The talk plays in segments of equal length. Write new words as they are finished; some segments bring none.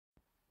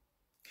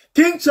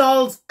King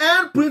Charles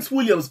and Prince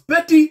William's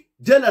petty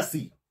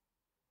jealousy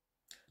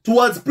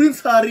towards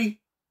Prince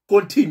Harry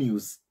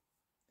continues.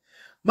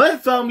 My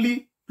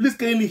family, please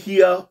kindly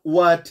hear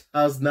what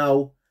has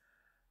now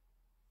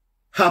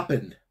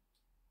happened.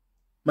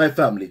 My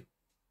family.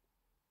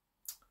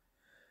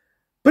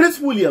 Prince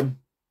William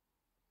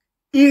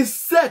is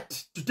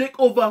set to take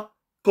over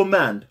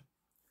command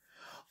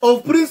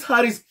of Prince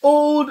Harry's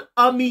old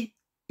army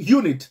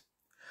unit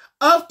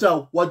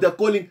after what they're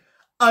calling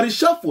a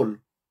reshuffle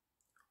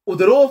of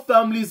the royal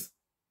family's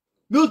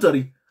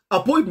military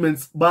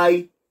appointments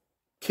by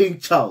King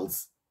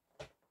Charles.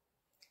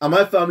 And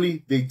my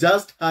family, they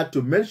just had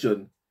to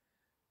mention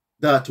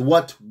that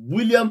what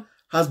William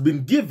has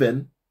been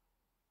given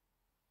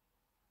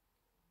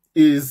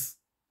is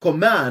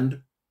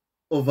command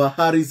over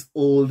Harry's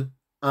old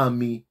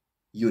army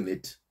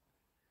unit.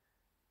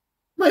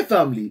 My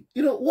family,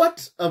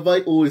 what have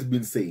I always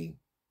been saying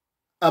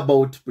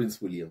about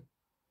Prince William?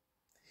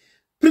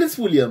 Prince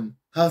William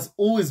has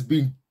always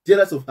been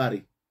jealous of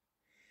Harry.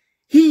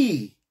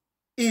 He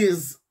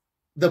is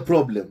the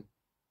problem.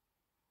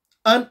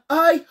 And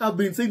I have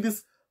been saying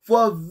this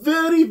for a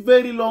very,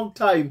 very long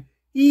time.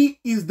 He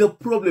is the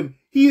problem.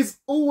 He has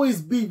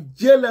always been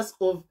jealous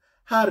of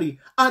Harry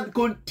and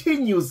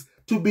continues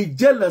to be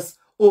jealous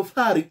of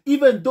Harry,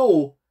 even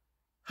though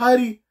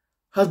Harry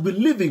has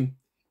been living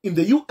in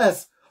the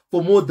US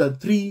for more than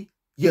 3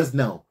 years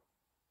now.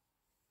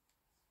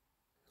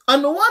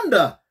 And no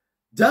wonder,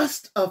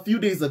 just a few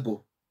days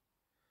ago,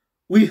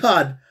 we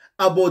heard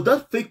about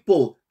that fake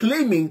poll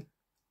claiming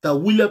that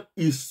William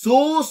is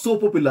so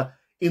popular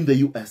in the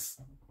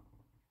US.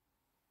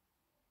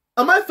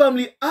 And my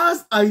family,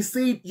 as I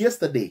said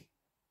yesterday,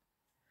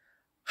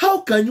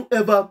 how can you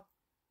ever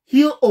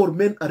heal or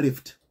mend a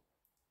rift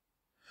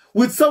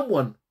with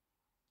someone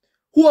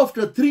who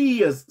after 3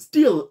 years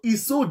still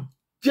is so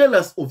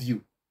jealous of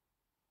you,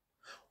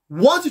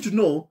 wants you to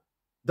know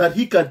that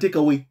he can take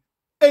away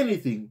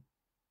anything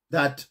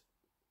that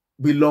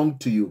belongs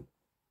to you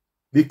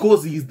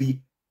because he is the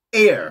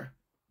heir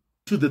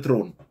to the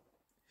throne?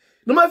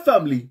 Now, my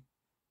family,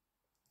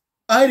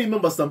 I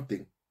remember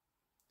something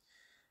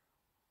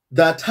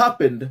that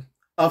happened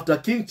after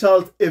King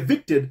Charles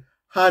evicted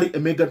Harry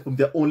and Meghan from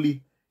their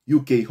only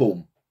UK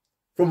home,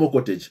 from a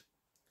cottage.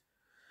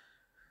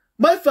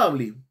 My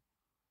family,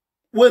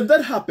 when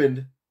that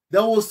happened,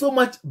 there was so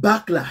much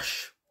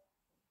backlash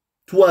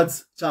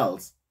towards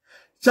Charles.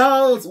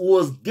 Charles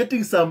was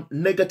getting some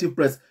negative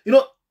press.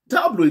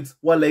 Tabloids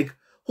were like,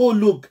 oh,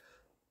 look,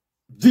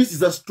 this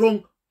is a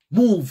strong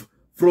move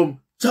from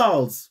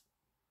Charles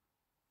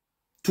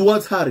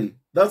towards Harry.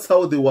 That's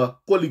how they were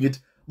calling it.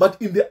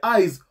 But in the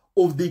eyes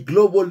of the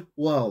global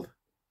world,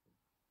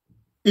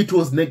 it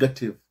was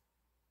negative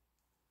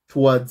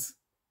towards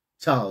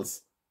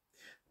Charles.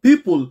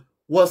 People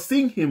were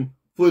seeing him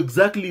for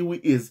exactly who he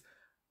is,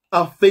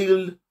 a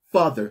failed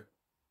father,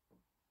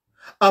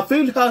 a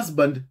failed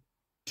husband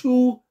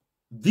to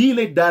the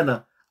late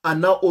Diana,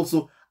 and now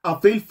also a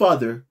failed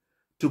father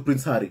to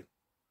Prince Harry.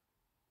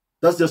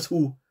 That's just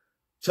who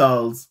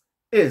Charles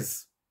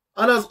is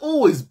and has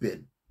always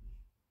been.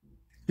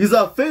 He's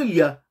a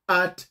failure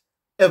at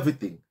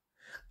everything.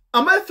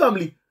 And my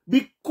family,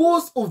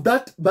 because of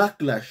that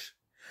backlash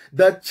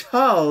that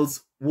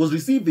Charles was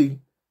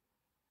receiving,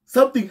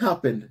 something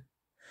happened.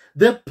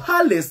 The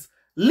palace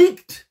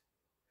leaked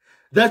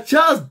that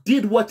Charles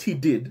did what he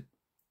did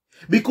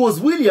because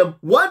William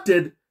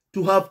wanted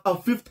to have a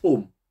fifth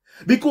home,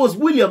 because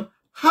William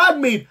had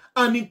made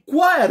an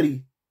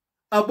inquiry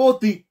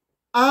about the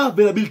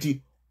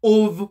availability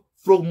of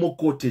Frogmore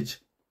Cottage.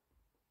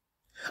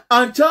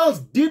 And Charles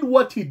did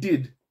what he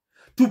did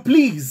to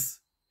please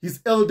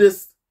his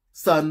eldest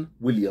son,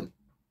 William.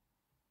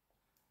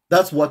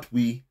 That's what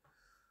we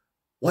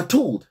were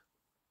told.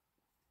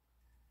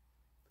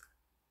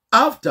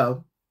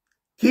 After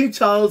King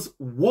Charles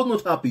was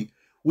not happy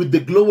with the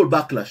global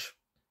backlash,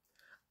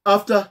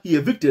 after he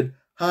evicted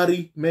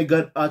Harry,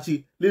 Meghan,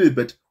 Archie,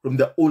 Lilibet from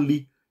their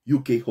only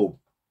UK home,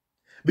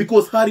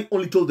 because Harry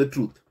only told the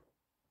truth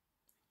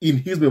in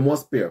his memoir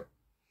spare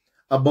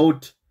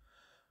about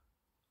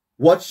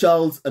what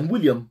Charles and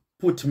William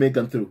put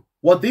Meghan through,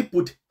 what they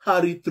put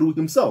Harry through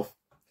himself,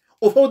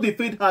 of how they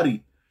fed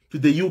Harry to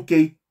the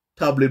UK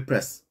tabloid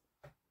press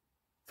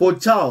for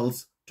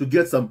Charles to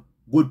get some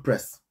good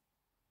press.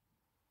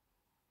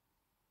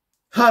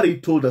 Harry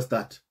told us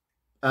that,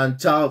 and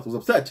Charles was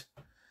upset.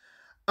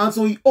 And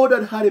so he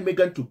ordered Harry and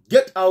Meghan to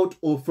get out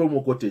of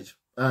Frogmore Cottage,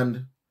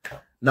 and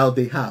now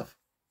they have.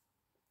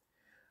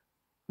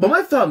 But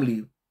my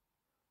family,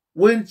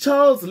 when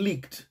Charles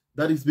leaked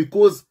that it's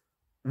because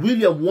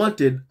William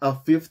wanted a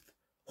fifth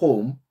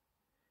home,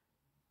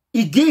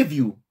 he gave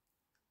you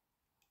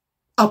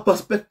a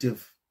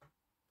perspective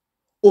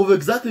of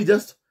exactly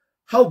just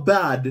how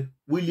bad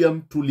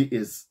William truly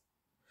is.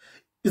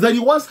 Is that he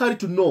wants Harry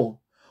to know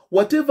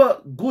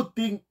whatever good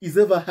thing he's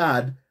ever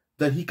had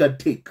that he can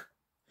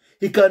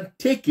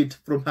take it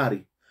from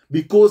Harry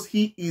because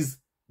he is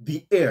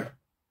the heir.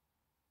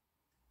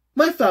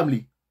 My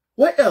family,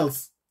 why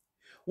else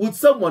would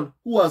someone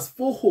who has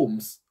 4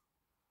 homes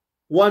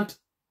want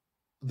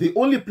the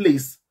only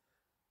place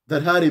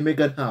that Harry and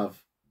Meghan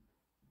have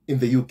in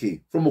the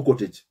UK, from a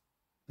cottage,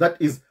 that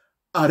is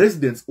a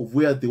residence of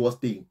where they were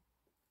staying.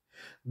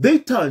 They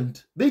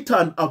turned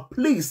a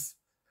place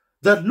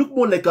that looked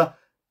more like a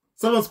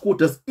someone's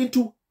quarters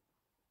into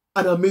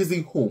an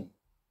amazing home.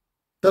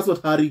 That's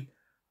what Harry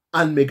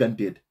and Meghan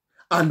did.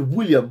 And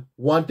William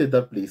wanted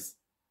that place.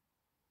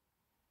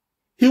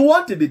 He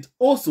wanted it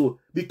also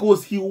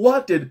because he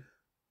wanted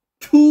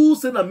to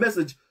send a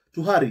message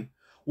to Harry.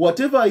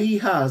 Whatever he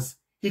has,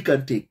 he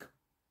can take.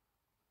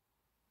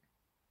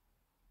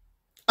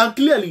 And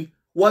clearly,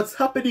 what's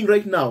happening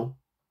right now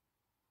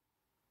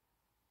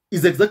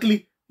is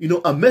exactly,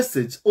 a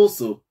message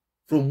also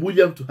from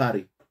William to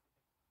Harry.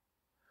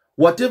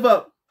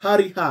 Whatever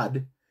Harry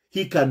had,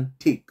 he can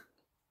take.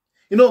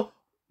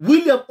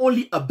 William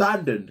only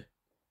abandoned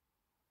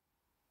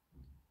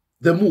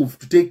the move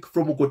to take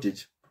Frommo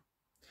Cottage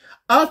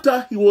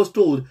after he was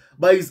told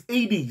by his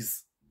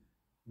ADs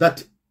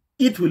that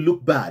it will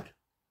look bad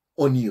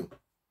on you.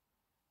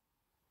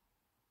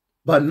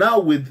 But now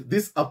with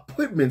this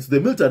appointment to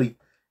the military,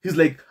 he's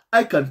like,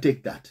 I can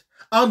take that.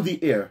 I'm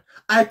the heir.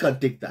 I can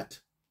take that.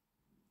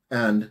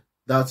 And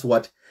that's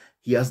what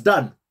he has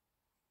done.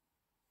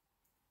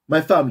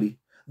 My family,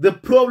 the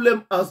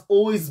problem has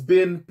always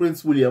been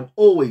Prince William.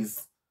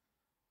 Always.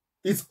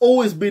 It's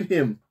always been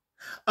him.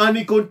 And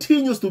he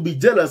continues to be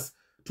jealous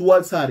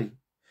towards Harry.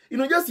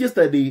 Just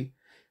yesterday,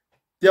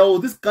 there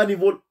was this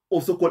carnival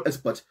of so-called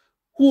experts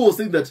who was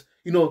saying that,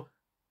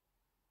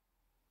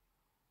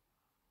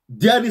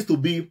 there needs to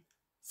be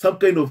some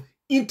kind of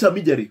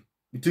intermediary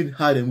between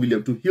Harry and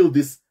William to heal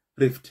this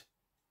rift.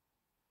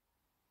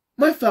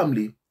 My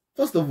family,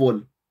 first of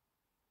all,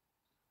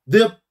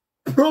 the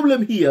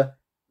problem here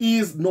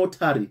is not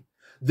Harry.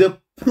 The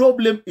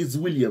problem is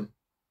William.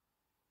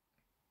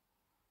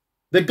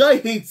 The guy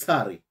hates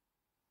Harry.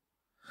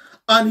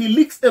 And he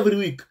leaks every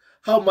week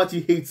how much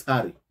he hates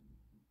Harry.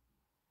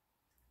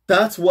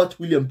 That's what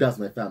William does,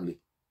 my family.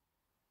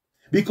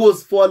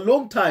 Because for a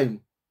long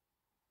time,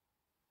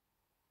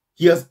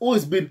 he has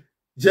always been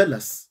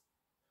jealous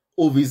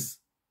of his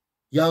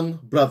young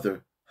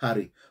brother,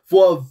 Harry,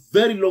 for a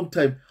very long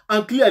time.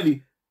 And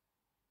clearly,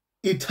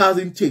 it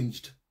hasn't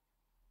changed.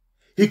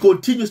 He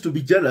continues to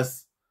be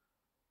jealous,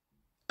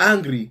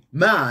 angry,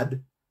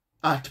 mad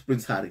at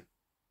Prince Harry.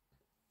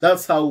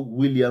 That's how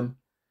William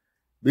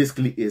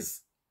basically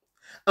is.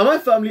 And my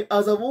family,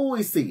 as I've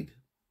always said,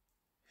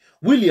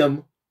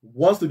 William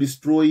wants to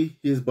destroy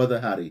his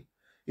brother Harry.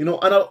 And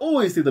I'll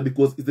always say that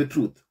because it's the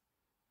truth.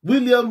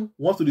 William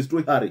wants to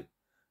destroy Harry.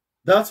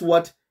 That's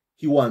what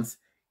he wants.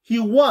 He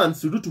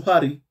wants to do to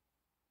Harry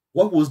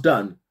what was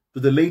done to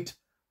the late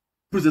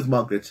Princess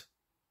Margaret.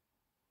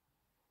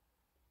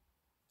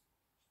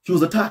 She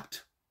was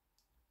attacked,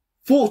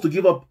 forced to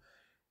give up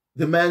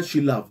the man she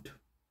loved,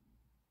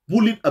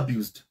 bullied,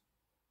 abused.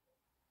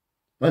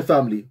 My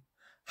family,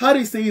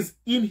 Harry says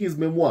in his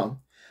memoir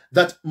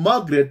that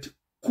Margaret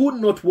could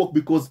not walk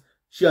because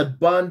she had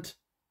burnt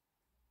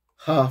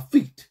her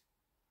feet.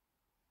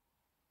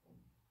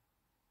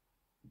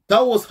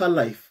 That was her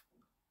life,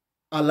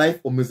 a life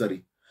of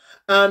misery.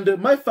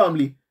 And my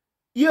family,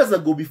 years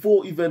ago,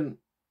 before even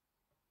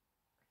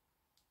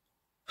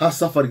her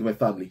suffering, my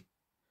family,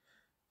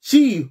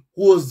 she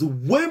was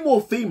way more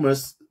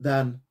famous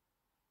than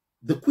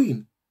the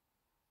Queen.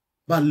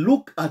 But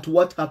look at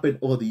what happened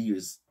over the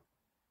years.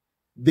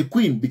 The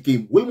Queen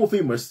became way more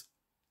famous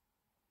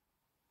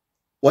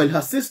while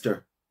her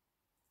sister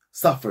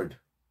suffered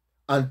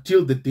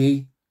until the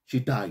day she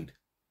died.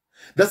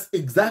 That's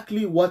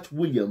exactly what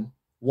William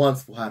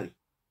wants for Harry.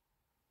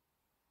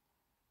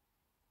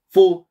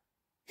 For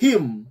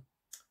him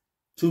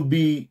to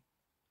be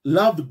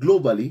loved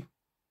globally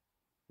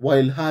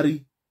while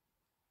Harry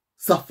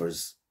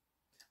suffers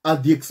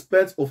at the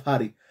expense of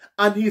Harry.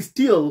 And he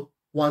still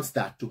wants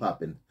that to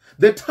happen.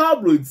 The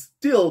tabloids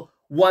still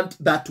want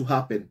that to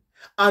happen.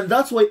 And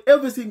that's why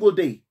every single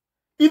day,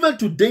 even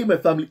today, my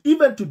family,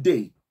 even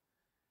today,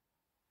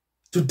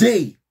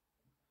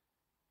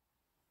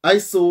 I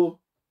saw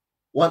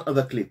one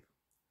other clip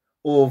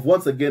of,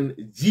 once again,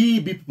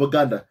 GB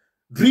propaganda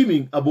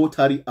dreaming about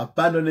Harry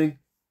abandoning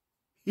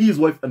his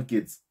wife and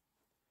kids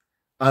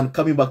and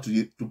coming back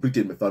to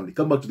Britain, my family,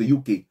 come back to the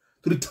UK,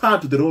 to return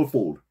to the royal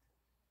fold.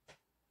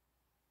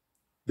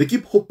 They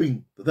keep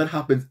hoping that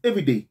happens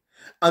every day.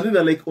 And then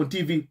they're like, on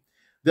TV,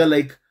 they're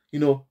like,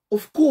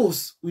 of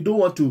course, we don't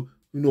want to,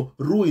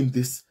 ruin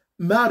this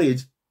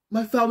marriage,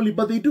 my family,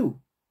 but they do.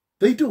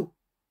 They do.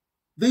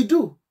 They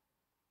do.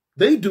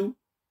 They do.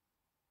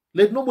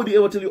 Let nobody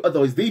ever tell you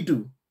otherwise. They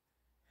do.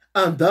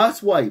 And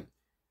that's why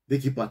they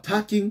keep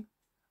attacking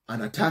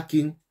and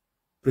attacking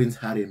Prince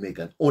Harry and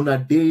Meghan on a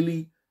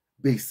daily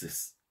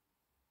basis.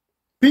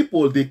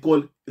 People they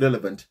call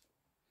irrelevant.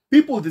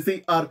 People they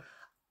say are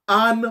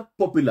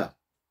unpopular.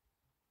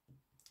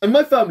 And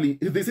my family,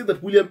 if they say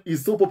that William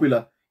is so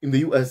popular in the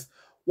US,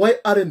 why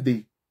aren't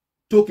they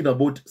talking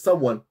about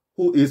someone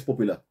who is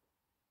popular?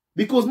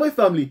 Because my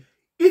family,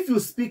 if you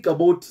speak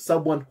about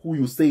someone who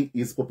you say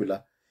is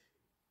popular,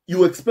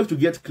 you expect to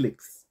get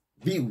clicks.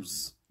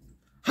 views,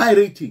 high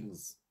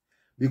ratings,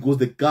 because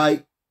the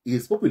guy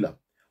is popular.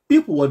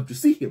 People want to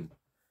see him.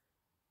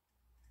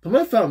 For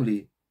my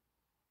family,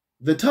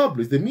 the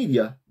tabloids, the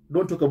media,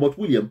 don't talk about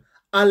William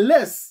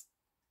unless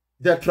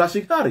they're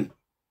trashing Harry.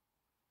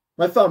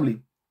 My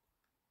family,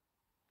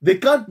 they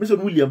can't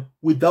mention William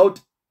without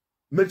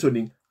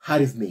mentioning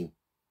Harry's name.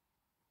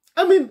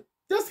 I mean,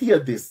 just hear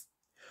this.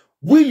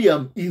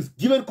 William is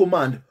given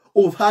command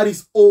of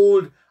Harry's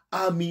old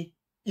army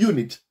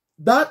unit.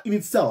 That in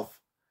itself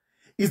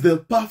is the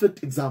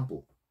perfect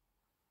example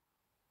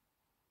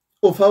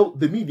of how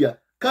the media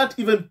can't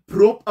even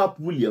prop up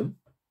William.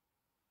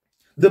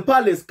 The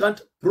palace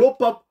can't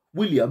prop up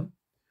William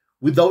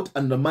without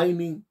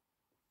undermining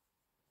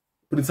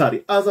Prince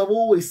Harry, as I've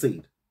always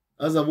said.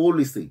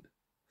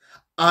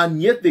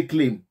 And yet they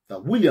claim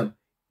that William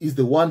is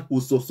the one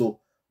who's so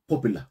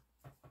popular.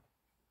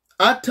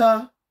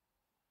 Utter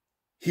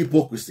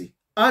hypocrisy.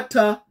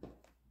 Utter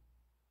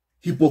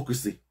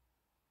hypocrisy.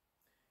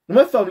 In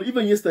my family,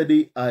 even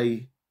yesterday,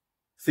 I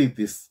said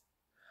this.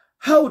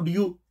 How do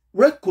you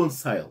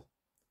reconcile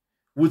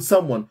with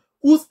someone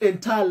whose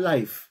entire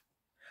life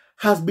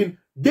has been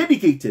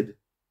dedicated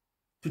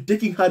to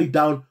taking Harry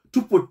down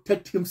to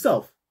protect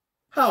himself?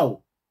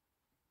 How?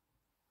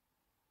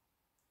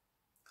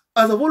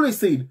 As I've always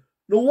said,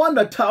 no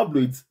wonder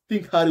tabloids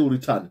think Harry will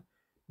return,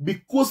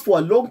 because for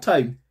a long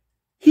time,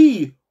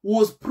 he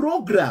was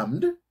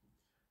programmed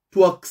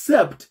to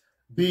accept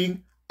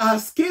being a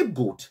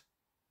scapegoat,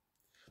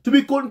 to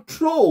be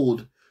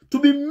controlled, to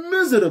be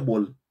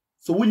miserable,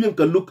 so William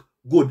can look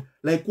good,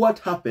 like what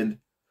happened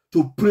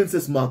to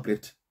Princess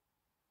Margaret.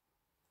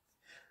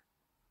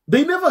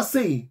 They never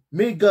say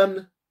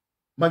Meghan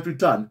might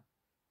return,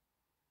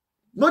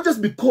 not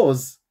just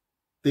because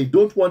they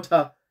don't want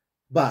her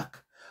back,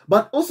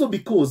 but also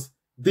because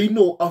they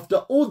know after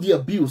all the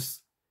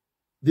abuse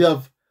they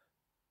have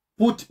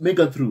put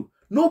Meghan through,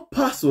 no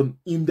person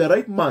in their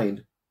right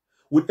mind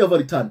would ever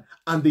return.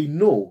 And they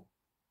know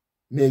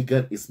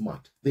Meghan is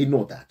smart. They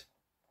know that.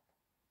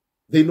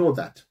 They know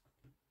that.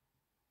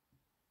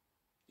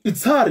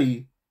 It's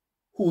Harry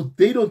who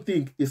they don't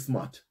think is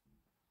smart.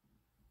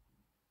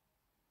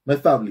 My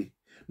family,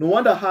 no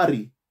wonder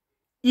Harry,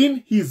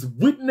 in his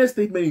witness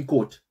statement in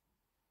court,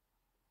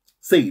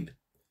 said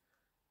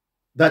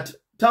that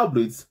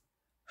tabloids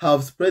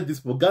have spread this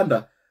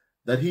propaganda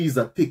that he is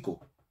a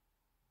pickle.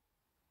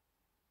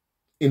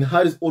 In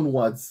Harry's own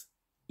words,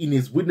 in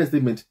his witness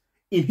statement,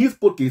 in his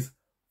court case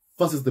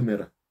versus the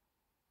Mirror.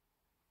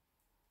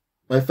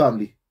 My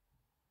family,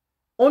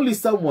 only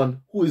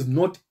someone who is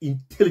not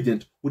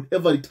intelligent would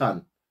ever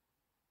return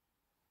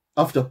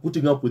after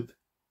putting up with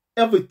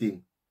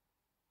everything,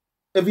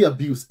 every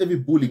abuse, every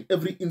bullying,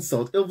 every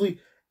insult, every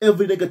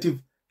negative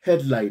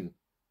headline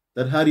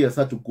that Harry has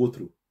had to go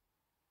through.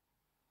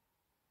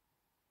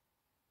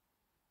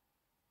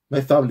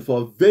 My family,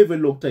 for a very, very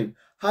long time,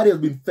 Harry has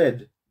been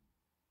fed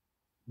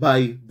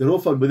by the royal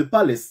family, by the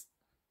palace,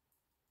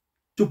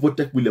 to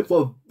protect William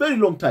for a very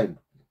long time.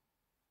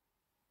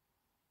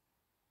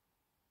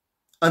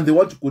 And they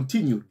want to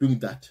continue doing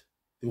that.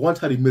 They want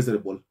Harry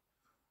miserable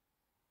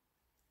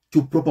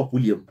to prop up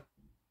William.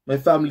 My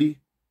family,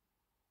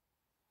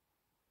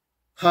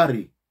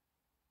 Harry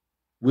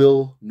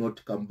will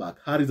not come back.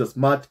 Harry is a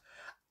smart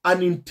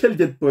and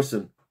intelligent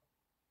person.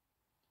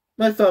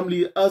 My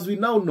family, as we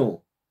now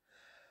know,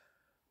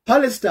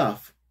 palace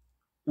staff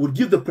would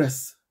give the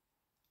press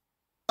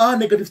a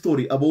negative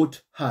story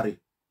about Harry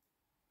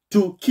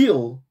to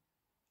kill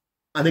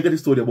a negative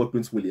story about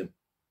Prince William.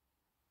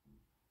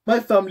 My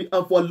family,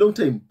 and for a long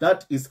time,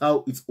 that is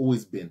how it's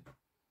always been.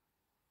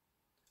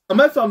 And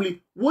my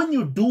family, when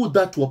you do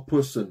that to a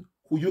person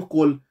who you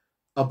call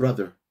a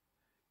brother,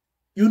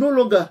 you no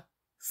longer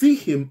see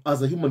him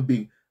as a human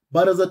being,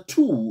 but as a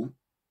tool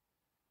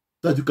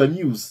that you can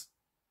use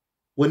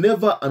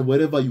whenever and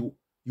wherever you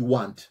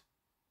want.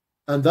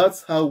 And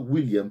that's how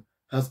William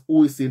has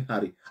always seen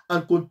Harry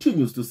and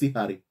continues to see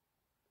Harry.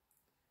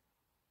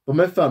 But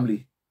my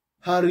family,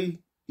 Harry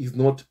is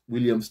not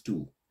William's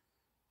tool.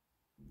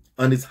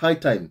 And it's high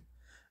time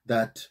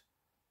that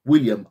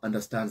William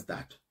understands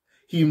that.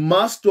 He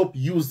must stop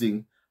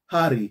using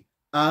Harry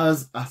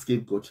as a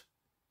scapegoat.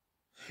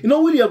 You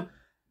know, William,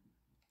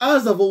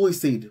 as I've always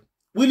said,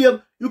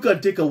 William, you can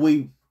take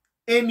away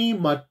any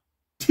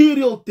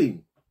material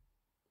thing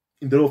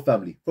in the royal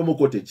family from a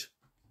cottage.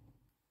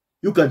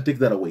 You can take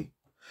that away.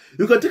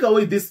 You can take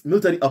away these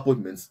military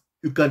appointments.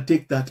 You can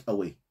take that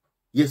away.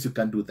 Yes, you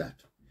can do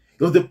that.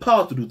 You have the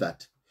power to do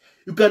that.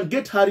 You can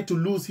get Harry to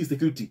lose his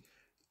security.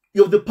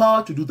 You have the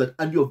power to do that,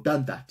 and you have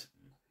done that.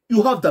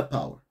 You have that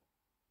power.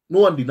 No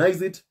one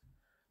denies it.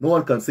 No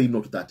one can say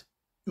no to that.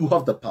 You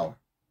have the power.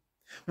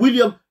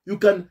 William, you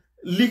can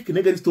leak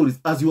negative stories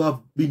as you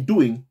have been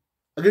doing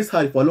against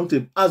Harry for a long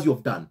time, as you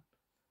have done.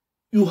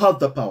 You have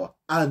the power,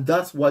 and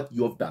that's what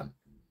you have done.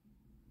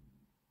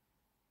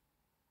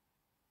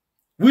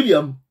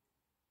 William,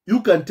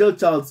 you can tell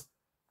Charles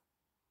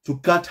to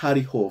cut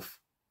Harry off,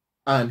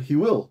 and he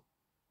will.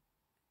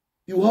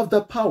 You have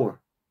that power.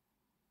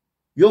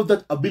 You have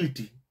that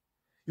ability.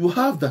 You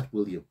have that,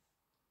 William.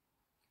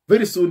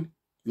 very soon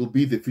you'll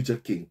be the future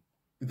king.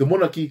 The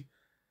monarchy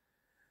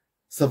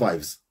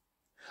survives.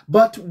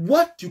 But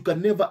what you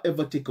can never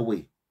ever take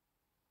away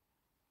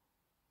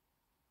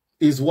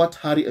is what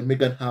Harry and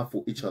Meghan have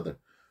for each other.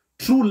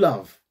 True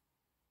love,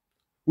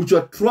 which you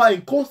are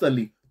trying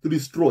constantly to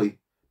destroy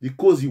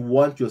because you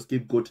want your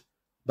scapegoat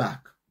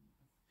back.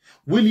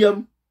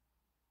 William,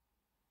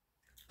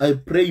 I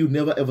pray you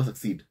never ever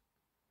succeed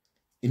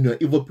in your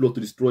evil plot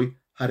to destroy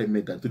Harry and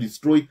Meghan, to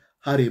destroy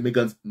Harry and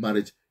Meghan's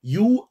marriage.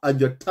 You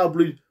and your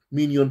tabloid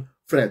minion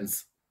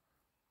friends.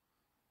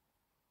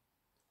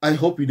 I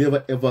hope you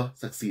never ever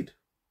succeed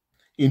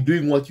in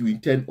doing what you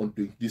intend on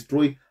doing,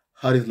 destroy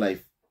Harry's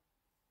life.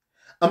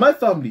 And my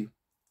family,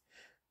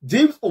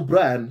 James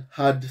O'Brien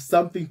had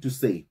something to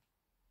say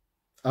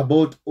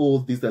about all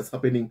this that's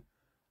happening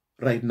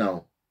right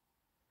now.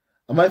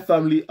 And my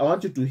family, I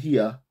want you to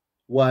hear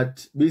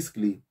what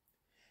basically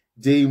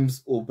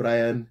James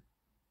O'Brien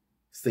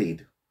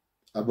said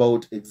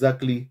about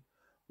exactly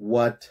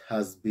what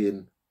has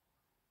been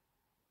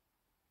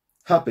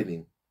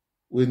happening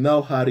with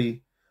now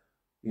Harry.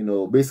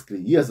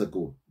 Basically years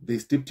ago, they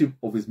stripped him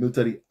of his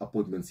military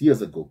appointments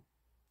years ago.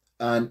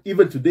 And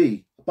even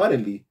today,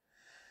 apparently,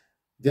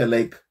 they're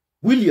like,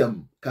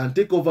 William can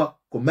take over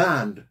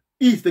command.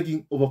 He's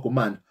taking over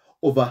command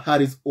over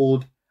Harry's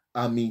old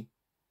army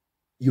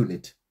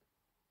unit.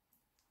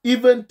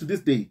 Even to this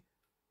day,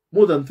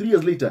 more than 3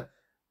 years later,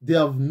 they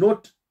have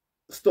not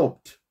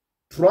stopped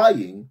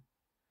trying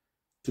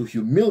to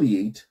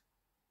humiliate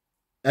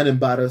and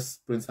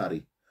embarrass Prince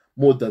Harry.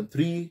 More than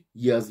 3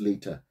 years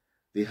later,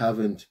 they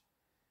haven't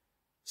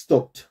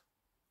stopped.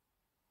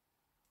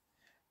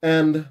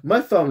 And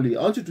my family,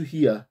 I want you to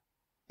hear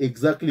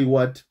exactly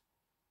what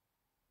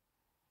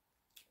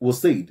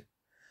was said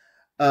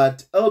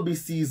at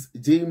LBC's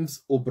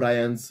James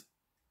O'Brien's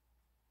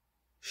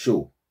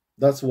show.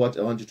 That's what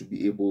I want you to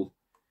be able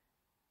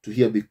to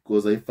hear,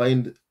 because I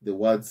find the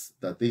words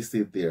that they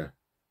said there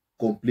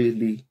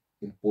completely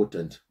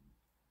important.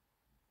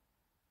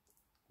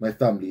 My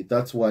family,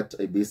 that's what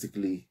I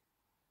basically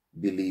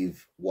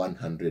believe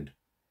 100%.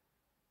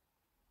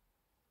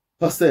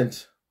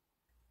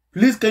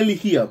 Please kindly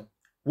hear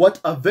what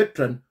a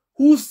veteran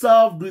who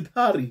served with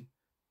Harry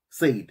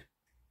said.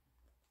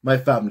 My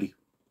family.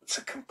 It's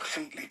a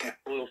completely different.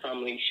 Royal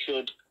family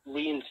should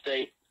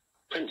reinstate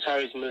Prince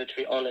Harry's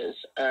military honours,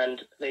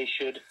 and they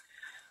should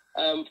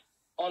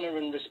honour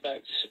and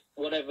respect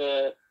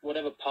whatever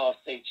path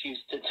they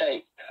choose to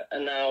take.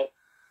 And now,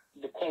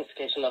 the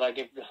qualification that I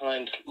give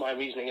behind my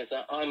reasoning is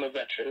that I'm a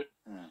veteran,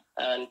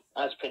 and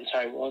as Prince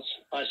Harry was,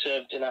 I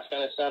served in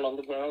Afghanistan on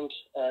the ground,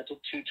 did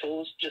 2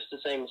 tours, just the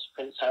same as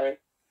Prince Harry,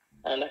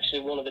 and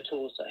actually one of the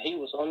tours that he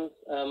was on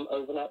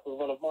overlapped with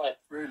one of mine.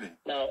 Really?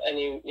 Now,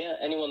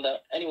 anyone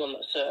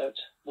that served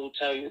will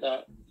tell you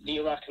that the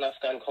Iraq and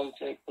Afghan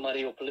conflict, no matter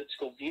your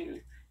political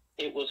view,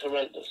 it was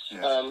horrendous.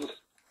 Yes.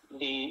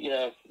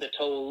 The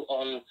toll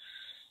on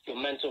your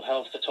mental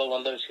health, the toll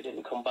on those who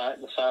didn't come back,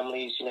 the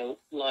families,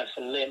 life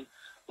and limb.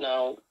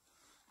 Now,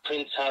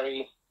 Prince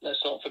Harry,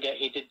 let's not forget,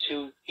 he did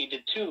two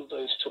of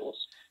those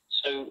tours.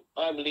 So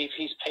I believe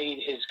he's paid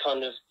his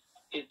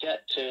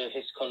debt to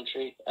his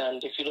country.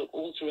 And if you look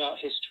all throughout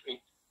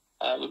history,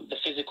 the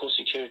physical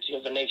security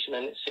of a nation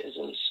and its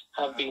citizens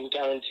have been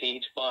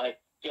guaranteed by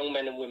young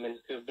men and women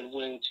who have been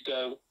willing to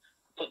go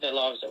put their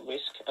lives at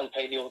risk and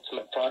pay the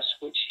ultimate price,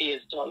 which he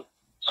has done.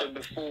 So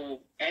before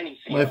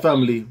anything... My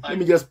family, let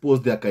me just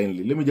pause there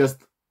kindly.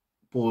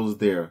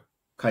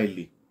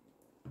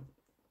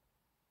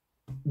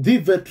 The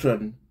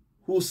veteran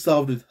who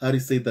served with Harry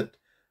said that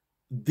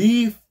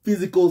the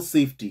physical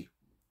safety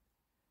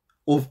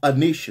of a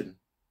nation,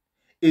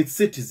 its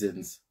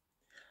citizens,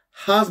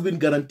 has been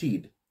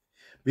guaranteed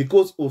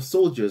because of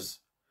soldiers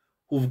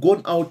who've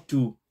gone out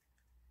to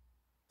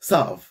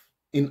serve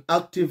in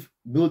active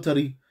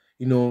military,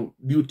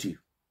 duty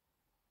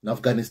in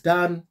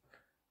Afghanistan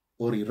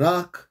or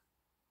Iraq,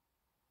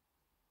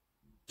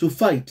 to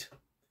fight,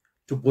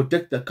 to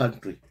protect the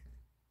country.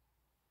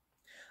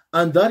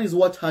 And that is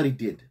what Harry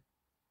did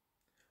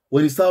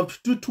when he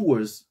served 2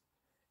 tours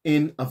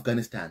in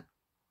Afghanistan.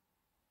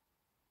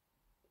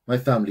 My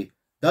family,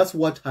 that's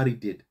what Harry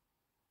did.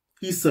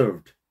 He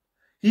served.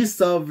 He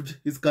served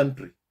his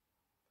country.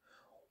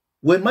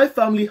 When my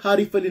family,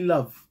 Harry fell in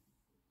love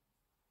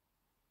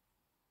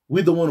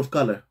with the one of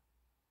color,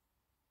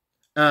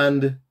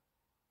 and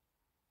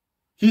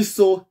he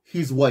saw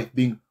his wife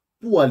being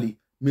poorly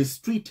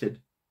mistreated,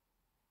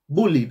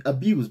 bullied,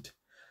 abused,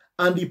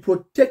 and he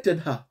protected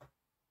her.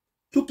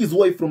 Took his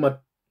wife from a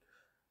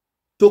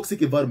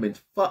toxic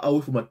environment, far away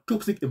from a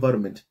toxic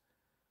environment.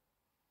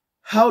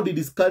 How did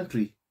his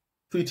country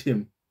treat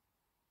him?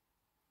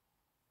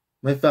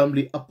 My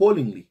family,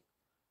 appallingly.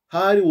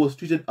 Harry was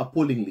treated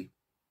appallingly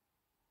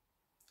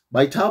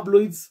by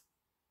tabloids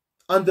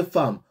and the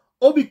farm,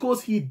 all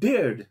because he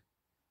dared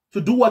to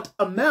do what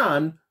a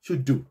man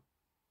should do: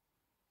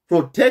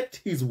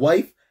 protect his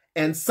wife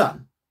and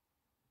son.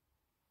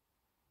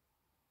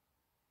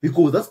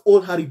 Because that's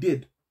all Harry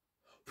did.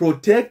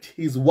 Protect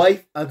his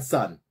wife and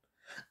son.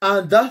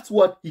 And that's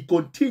what he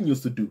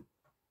continues to do.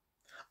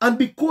 And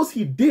because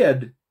he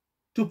dared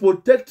to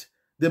protect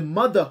the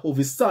mother of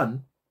his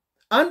son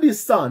and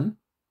his son,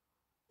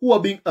 who are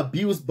being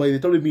abused by the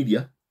tabloid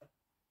media,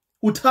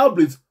 who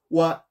tabloids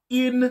were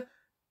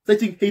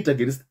inciting hate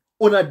against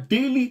on a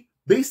daily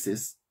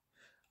basis,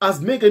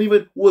 as Meghan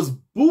even was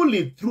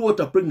bullied throughout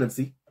her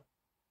pregnancy,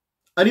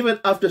 and even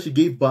after she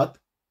gave birth,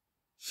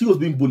 she was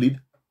being bullied.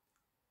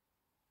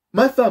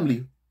 My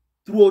family,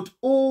 throughout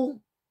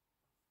all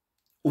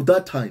of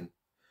that time,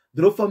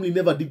 the royal family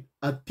never did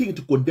a thing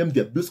to condemn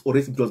the abuse or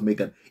racism towards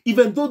Meghan,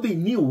 even though they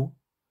knew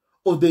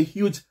of the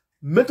huge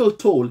mental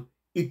toll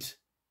it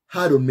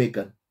had on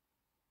Meghan.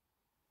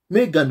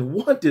 Meghan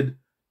wanted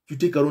to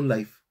take her own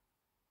life.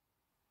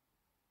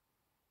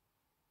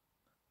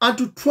 And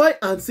to try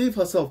and save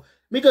herself,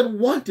 Meghan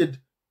wanted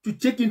to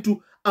check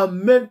into a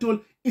mental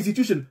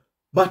institution.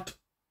 But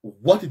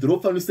what did the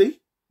royal family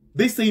say?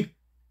 They said,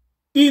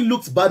 it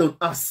looks bad on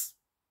us.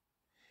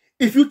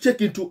 If you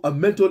check into a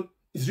mental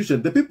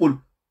institution, the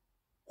people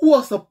who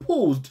are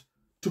supposed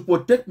to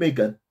protect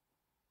Meghan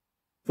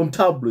from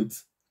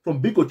tabloids,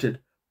 from bigoted,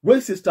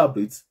 racist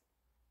tabloids,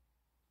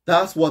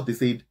 that's what they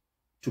said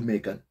to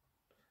Meghan.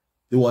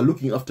 They were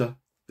looking after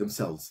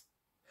themselves.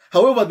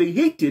 However, they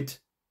hated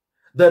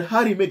that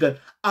Harry and Meghan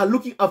are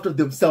looking after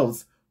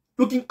themselves,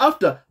 looking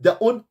after their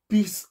own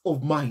peace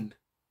of mind,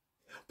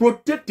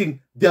 protecting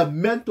their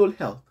mental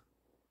health.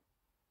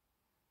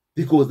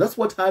 Because that's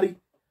what Harry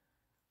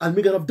and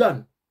Meghan have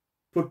done.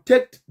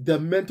 Protect their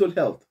mental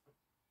health.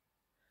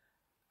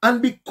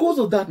 And because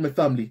of that, my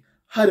family,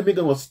 Harry and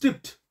Meghan was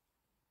stripped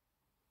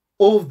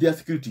of their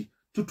security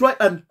to try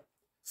and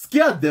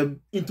scare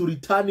them into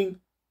returning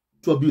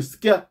to abuse.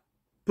 Scare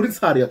Prince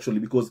Harry, actually,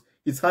 because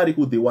it's Harry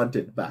who they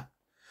wanted back.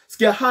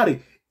 Scare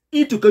Harry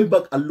into coming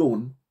back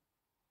alone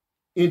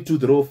into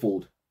the royal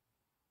fold.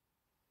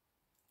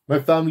 My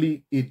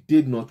family, it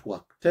did not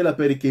work. Tyler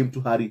Perry came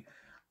to Harry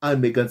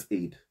and Meghan's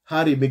aid.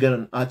 Harry, Meghan,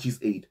 and Archie's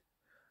aid.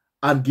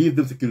 And gave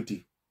them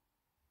security.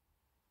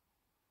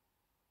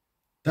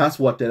 That's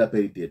what Tyler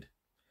Perry did.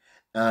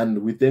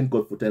 And we thank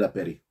God for Tyler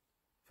Perry,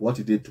 for what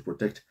he did to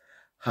protect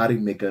Harry,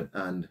 Meghan,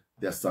 and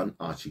their son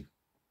Archie.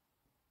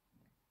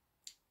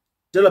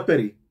 Tyler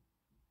Perry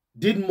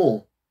did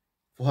more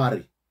for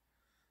Harry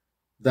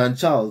than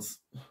Charles,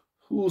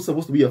 who was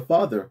supposed to be a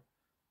father,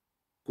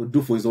 could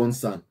do for his own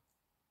son.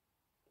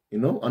 You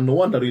know, and no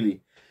wonder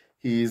really,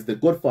 he is the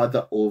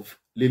godfather of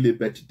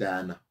Lilibet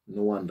Diana.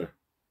 No wonder.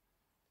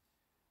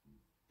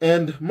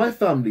 And my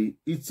family,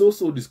 it's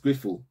also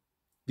disgraceful,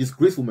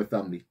 my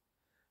family,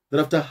 that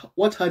after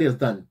what Harry has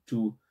done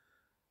to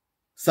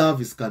serve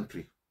his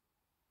country,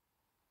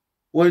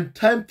 when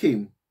time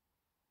came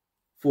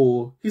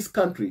for his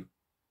country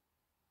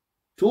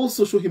to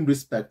also show him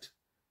respect,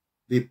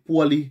 they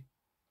poorly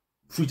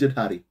treated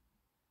Harry.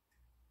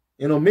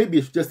 You know, maybe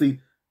I should just say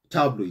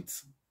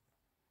tabloids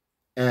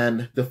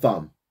and the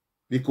farm.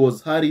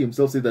 Because Harry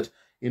himself said that,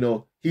 you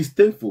know, he's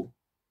thankful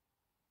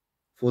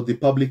for the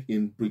public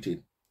in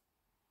Britain.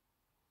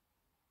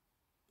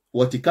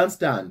 What he can't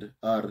stand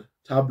are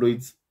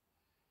tabloids.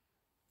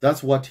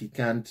 That's what he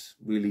can't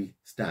really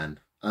stand.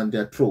 And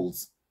they're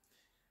trolls.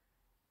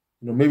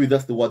 You know, maybe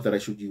that's the word that I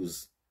should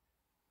use.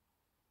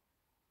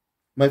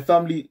 My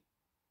family,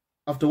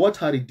 after what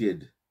Harry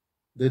did,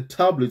 the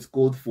tabloids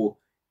called for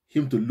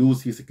him to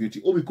lose his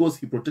security. All because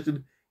he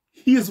protected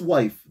his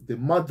wife, the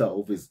mother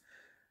of his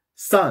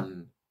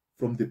son,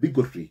 from the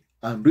bigotry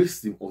and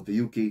racism of the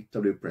UK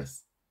tabloid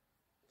press.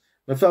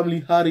 My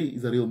family, Harry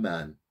is a real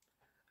man.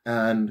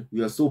 And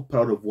we are so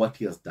proud of what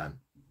he has done.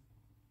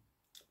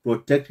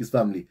 Protect his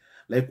family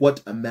like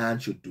what a man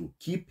should do.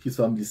 Keep his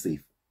family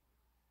safe.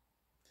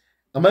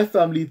 And my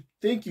family,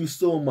 thank you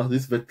so much,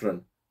 this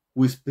veteran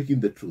who is speaking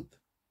the truth.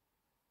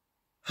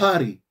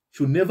 Harry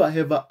should never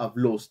ever have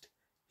lost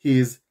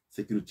his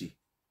security.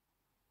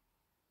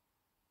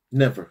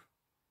 Never.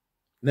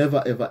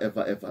 Never, ever,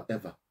 ever, ever,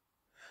 ever.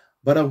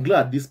 But I'm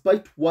glad,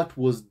 despite what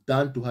was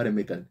done to Harry and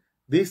Meghan,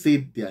 they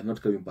said they are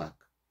not coming back.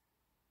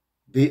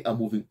 They are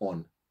moving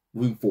on,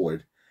 moving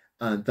forward.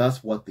 And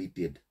that's what they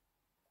did.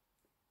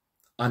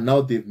 And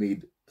now they've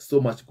made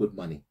so much good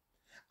money.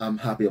 I'm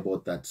happy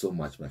about that so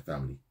much, my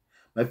family.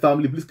 My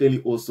family, please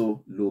kindly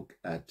also look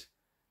at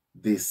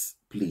this,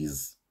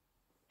 please.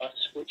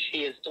 Which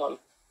he has done.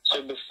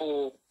 So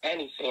before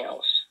anything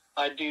else,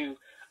 I do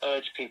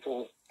urge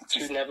people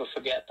to never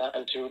forget that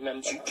and to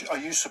remember that. Are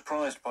you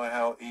surprised by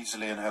how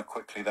easily and how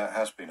quickly that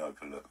has been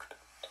overlooked?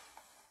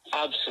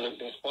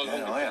 Absolutely, 100%.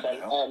 Yeah, I am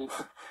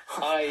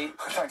now.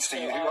 Thanks to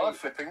you, I'm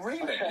flipping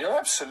reeling. You're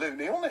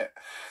absolutely on it.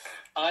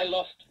 I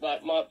lost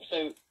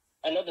so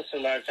another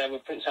similarity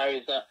with Prince Harry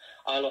is that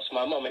I lost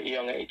my mum at a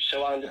young age,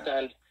 so I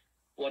understand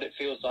what it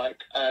feels like,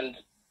 and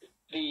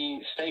the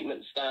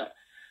statements that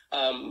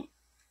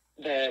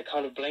they're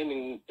kind of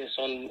blaming this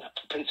on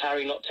Prince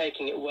Harry not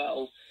taking it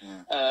well,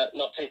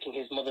 not taking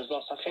his mother's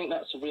loss. I think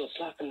that's a real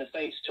slap in the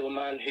face to a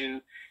man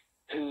who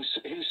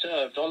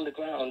served on the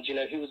ground. You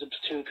know, he was a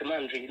platoon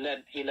commander.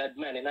 He led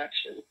men in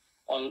action,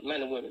 on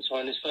men and women. So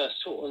on his first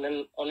tour, and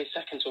then on his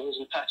second tour, he was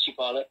an Apache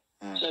pilot.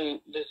 So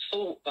the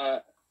thought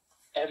that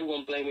everyone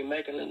everyone blaming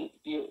Meghan and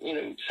you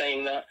know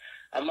saying that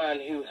a man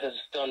who has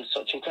done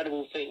such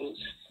incredible things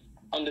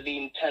under the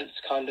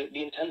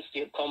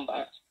intensity of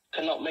combat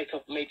cannot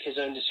make his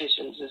own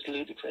decisions is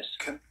ludicrous.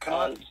 Can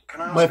I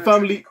ask my you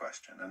family, a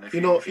question?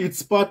 And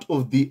it's part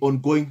of the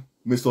ongoing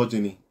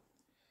misogyny.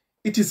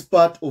 It is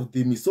part of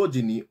the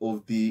misogyny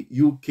of the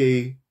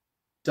UK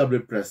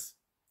tabloid press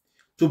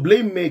to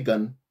blame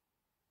Meghan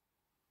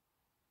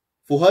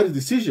for her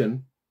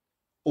decision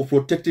of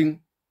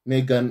protecting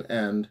Meghan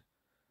and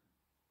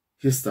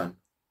his son.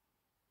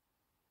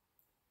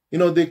 You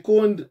know, they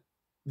coined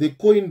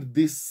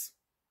this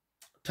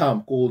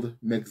term called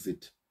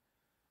Megxit,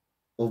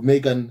 of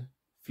Meghan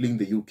fleeing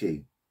the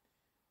UK,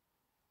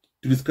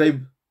 to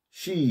describe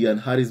she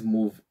and Harry's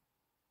move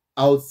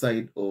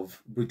outside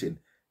of Britain.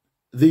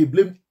 They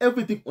blamed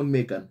everything on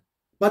Meghan,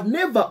 but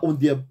never on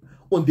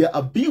their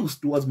abuse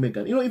towards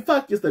Meghan. You know, in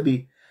fact,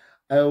 yesterday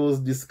I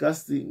was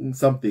discussing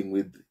something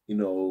with, you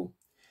know,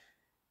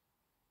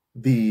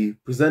 the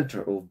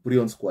presenter of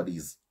Brion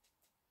Squaddies.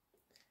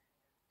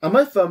 And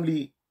my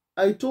family,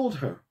 I told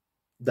her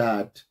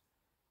that,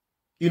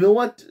 you know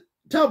what,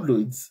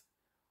 tabloids,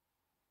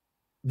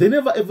 they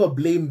never ever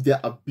blame their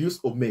abuse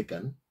of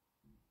Meghan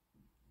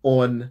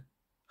on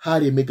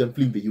Harry and Meghan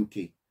fleeing the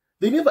UK.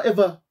 They never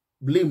ever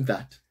blame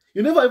that.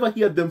 You never ever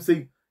hear them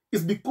saying,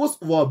 it's because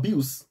of our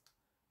abuse,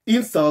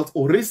 insult,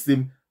 or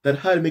racism that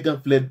Harry and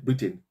Meghan fled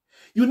Britain.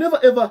 You never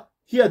ever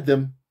hear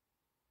them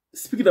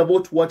speaking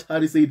about what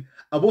Harry said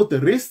about the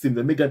racism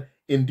that Meghan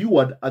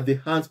endured at the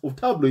hands of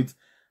tabloids.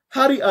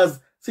 Harry has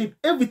said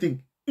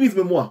everything in his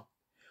memoir,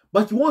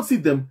 but you won't see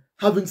them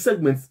having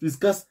segments to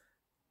discuss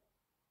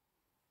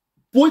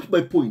point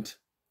by point,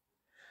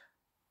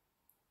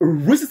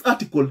 racist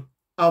article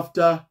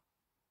after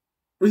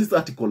racist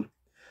article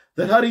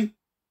that Harry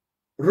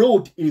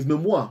wrote in his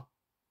memoir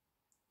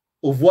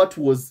of what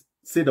was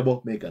said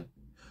about Meghan.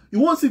 You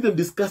won't see them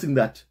discussing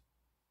that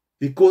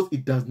because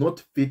it does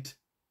not fit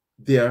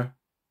their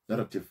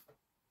narrative.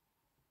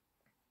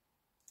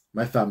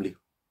 My family,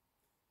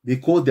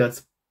 because they had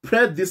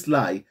spread this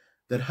lie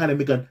that Harry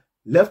and Meghan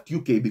left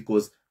UK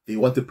because they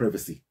wanted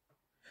privacy.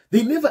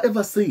 They never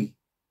ever say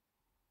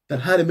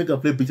that Harry and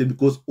Meghan fled Britain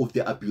because of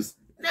their abuse.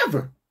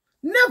 Never.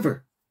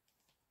 Never.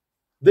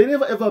 They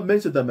never ever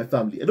mention that, my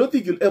family. I don't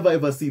think you'll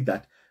ever see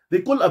that.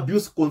 They call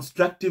abuse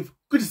constructive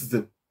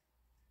criticism.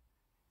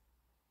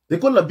 They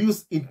call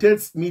abuse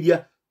intense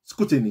media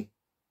scrutiny.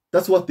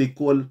 That's what they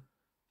call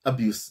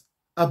abuse.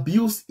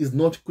 Abuse is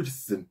not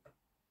criticism.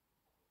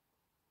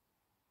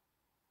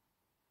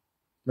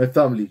 My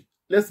family,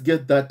 let's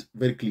get that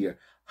very clear.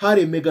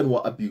 Harry and Meghan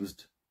were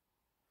abused.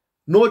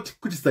 Not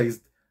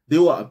criticized, they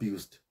were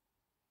abused.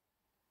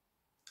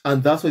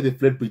 And that's why they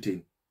fled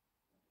Britain.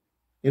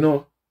 You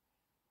know,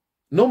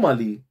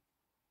 normally,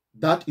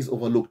 that is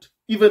overlooked.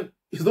 Even,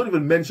 it's not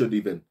even mentioned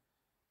even.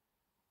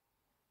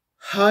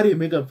 Harry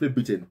and Meghan fled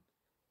Britain,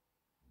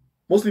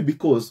 mostly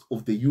because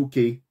of the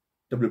UK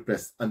tabloid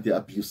press and the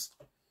abuse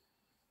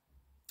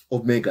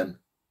of Meghan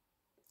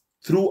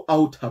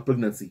throughout her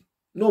pregnancy.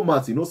 No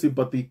mercy, no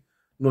sympathy,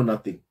 no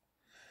nothing.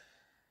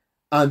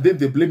 And then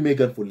they blame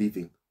Meghan for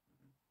leaving.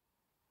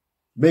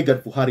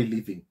 Meghan for Harry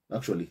leaving,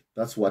 actually.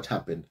 That's what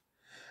happened.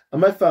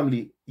 And my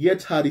family,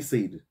 yet Harry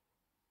said,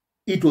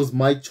 it was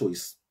my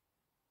choice.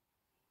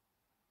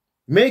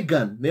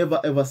 Meghan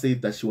never ever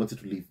said that she wanted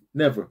to leave.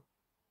 Never.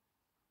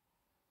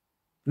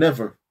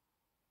 Never.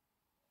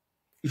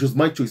 It was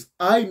my choice.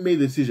 I made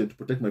the decision to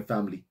protect my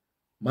family,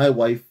 my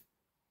wife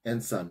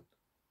and son.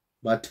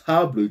 But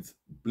tabloids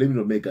blaming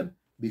on Meghan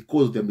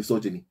because of their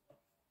misogyny.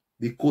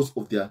 Because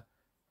of their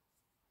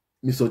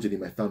misogyny,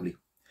 my family.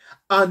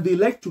 And they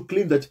like to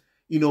claim that,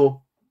 you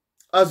know,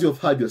 as you have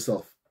heard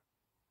yourself,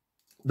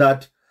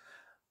 that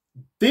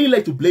they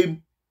like to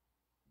blame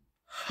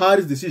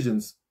Harry's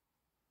decisions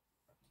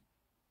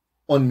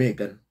on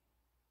Meghan,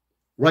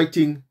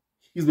 writing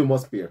his memoir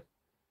spear,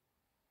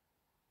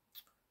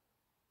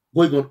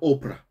 going on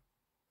Oprah.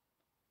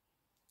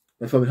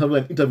 My family having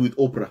an interview with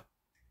Oprah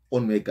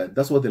on Meghan.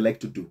 That's what they like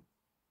to do,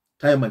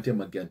 time and time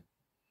again.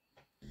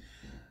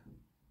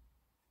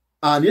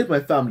 And yet, my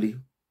family,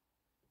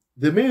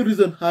 the main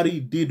reason Harry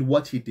did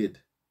what he did,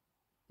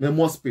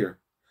 memoir spear,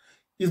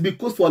 is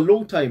because for a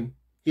long time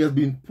he has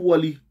been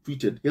poorly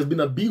treated. He has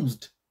been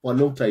abused for a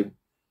long time.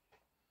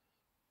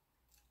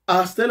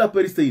 As Stella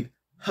Perry said,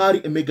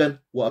 Harry and Meghan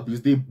were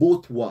abused. They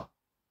both were.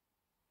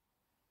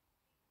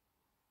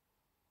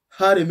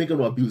 Harry and Meghan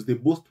were abused. They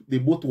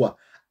both were.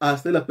 As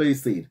Stella Perry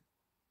said.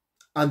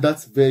 And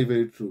that's very,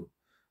 very true.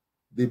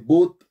 They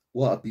both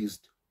were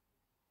abused.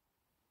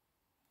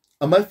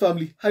 And my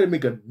family, Harry and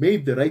Meghan,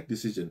 made the right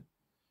decision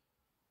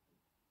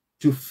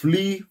to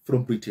flee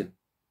from Britain.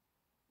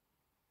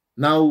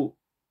 Now,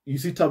 you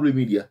see tabloid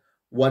media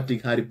wanting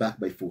Harry back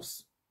by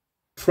force,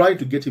 trying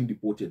to get him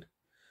deported,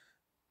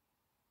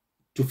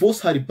 to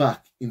force Harry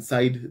back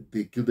inside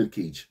the gilded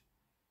cage,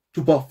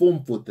 to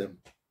perform for them,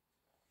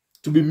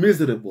 to be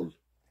miserable,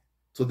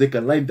 so they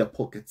can line their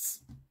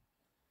pockets.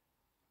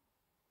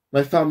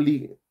 My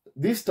family,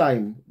 this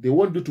time, they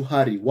won't do to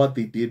Harry what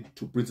they did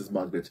to Princess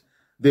Margaret.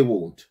 They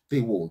won't.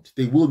 They won't.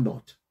 They will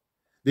not.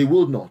 They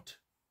will not.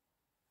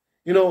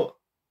 You know,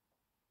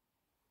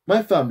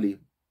 my family,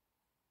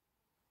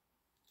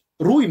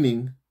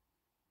 ruining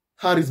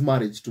Harry's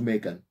marriage to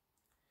Meghan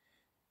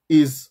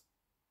is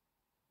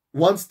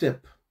one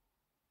step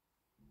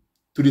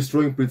to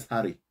destroying Prince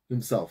Harry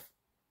himself.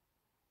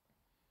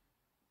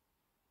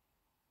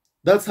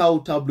 That's how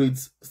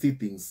tabloids see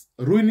things.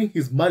 Ruining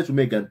his marriage to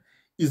Meghan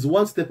is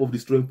one step of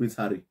destroying Prince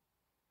Harry.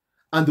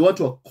 And they want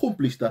to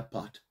accomplish that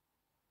part.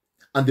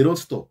 And they don't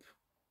stop.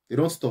 They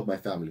don't stop, my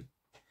family.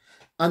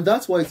 And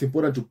that's why it's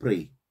important to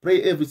pray.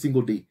 Pray every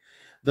single day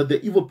that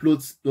the evil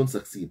plots don't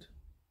succeed.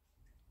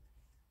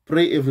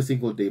 Pray every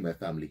single day, my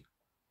family.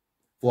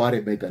 For Harry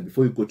and Meghan,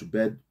 before you go to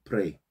bed,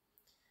 pray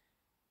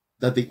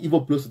that the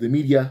evil plots of the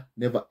media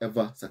never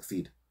ever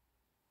succeed.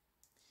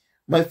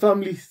 My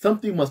family,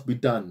 something must be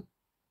done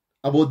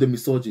about the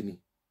misogyny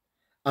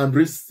and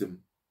racism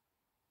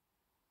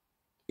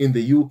in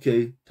the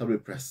UK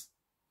tabloid press.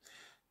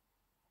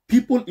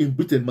 People in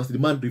Britain must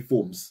demand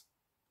reforms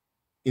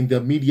in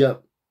the media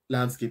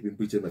landscape in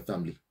Britain, my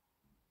family.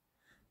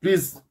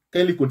 Please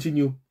kindly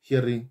continue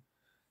hearing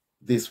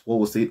this, what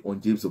was said on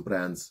James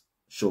O'Brien's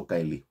show,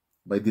 kindly,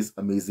 by this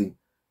amazing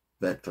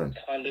veteran.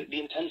 And the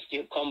intensity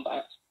of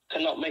combat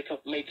cannot make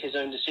his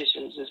own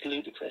decisions is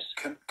ludicrous.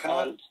 Can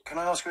I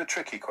ask you a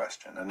tricky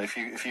question? And if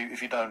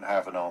you don't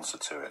have an answer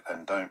to it,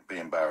 then don't be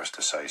embarrassed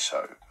to say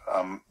so.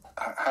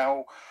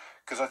 How?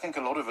 Because I think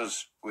a lot of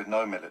us with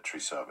no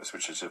military service,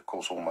 which is of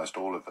course almost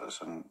all of us,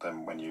 and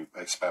then when you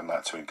expand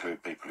that to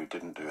include people who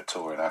didn't do a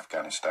tour in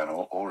Afghanistan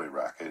or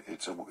Iraq,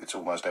 it's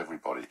almost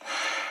everybody.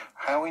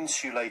 How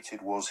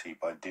insulated was he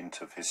by dint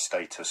of his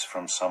status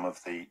from some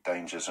of the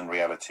dangers and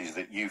realities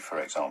that you, for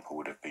example,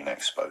 would have been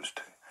exposed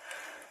to?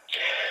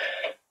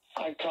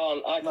 I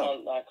can't.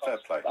 Fair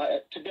play.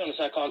 To be honest,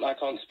 I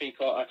can't speak,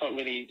 or I can't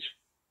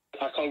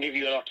give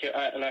you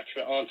an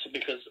accurate answer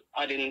because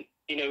I didn't.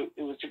 You know,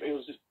 it was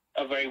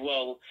a very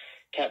well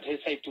kept. His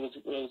safety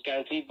was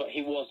guaranteed, but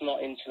he was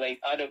not insulated.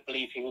 I don't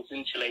believe he was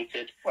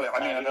insulated. Well, I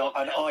mean, an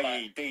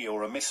IED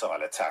or a missile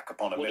attack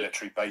upon a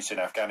military base in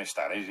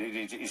Afghanistan,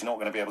 he's not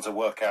going to be able to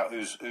work out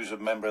who's a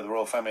member of the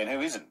royal family and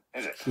who isn't,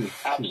 is it?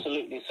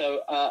 Absolutely.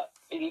 So,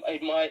 in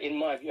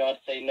my view, I'd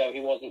say no, he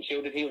wasn't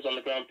shielded. He was on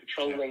the ground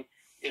patrolling.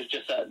 Yeah. It was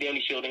just that the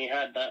only shielding he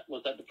had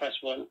was that the press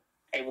weren't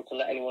able to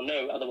let anyone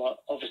know. Otherwise,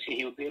 obviously,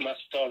 he would be a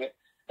massive target.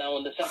 Now,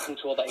 on the second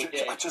tour that he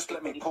did... Just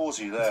let me pause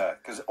you there,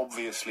 because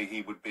obviously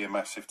he would be a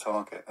massive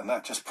target, and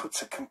that just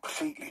puts a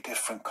completely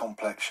different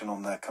complexion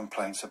on their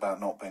complaints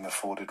about not being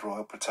afforded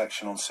royal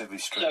protection on Civvy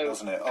Street,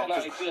 doesn't it?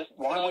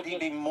 Why would he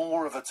be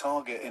more of a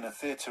target in a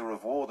theatre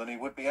of war than he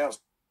would be out?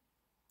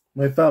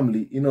 My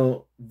family, you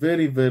know,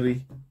 very,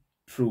 very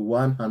true,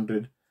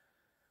 100%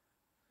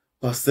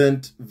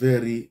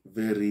 very,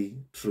 very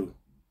true.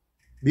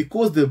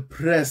 Because the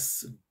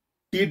press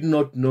did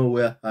not know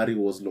where Harry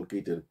was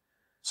located.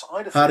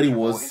 Harry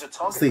was safe.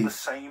 For the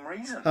same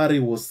reason. Harry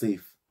was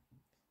safe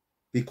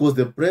because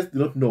the press did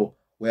not know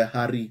where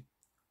Harry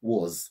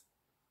was.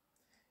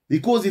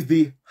 Because if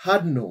they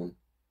had known,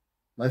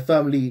 my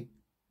family,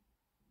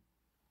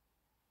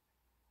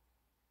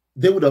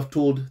 they would have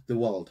told the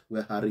world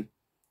where Harry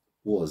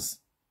was.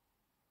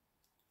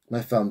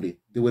 My family,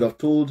 they would have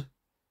told,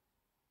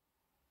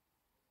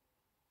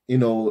 you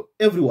know,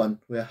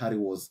 everyone where Harry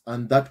was,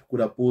 and that could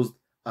have posed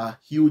a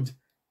huge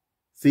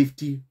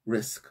safety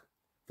risk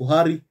for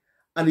Harry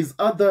and his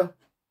other,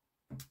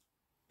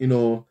 you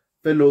know,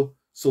 fellow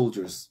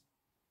soldiers.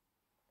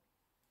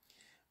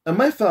 And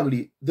my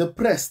family, the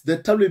press, the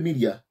tabloid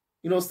media,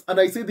 you know, and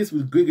I say this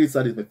with great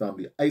sadness, my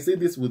family. I say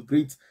this with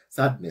great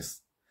sadness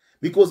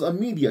because a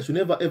media should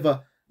never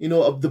ever, you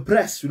know, the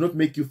press should not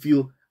make you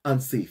feel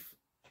unsafe.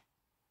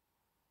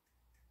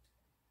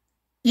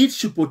 It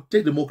should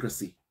protect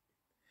democracy.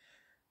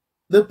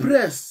 The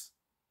press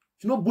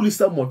should not bully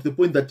someone to the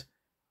point that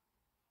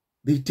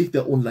they take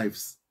their own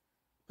lives.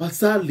 But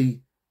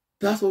sadly,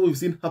 that's what we've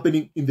seen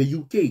happening in the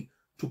UK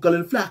to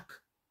Colin Flack.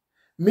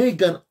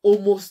 Meghan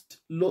almost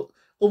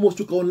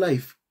took her own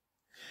life.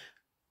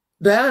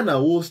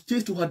 Diana was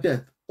chased to her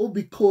death, all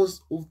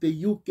because of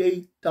the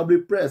UK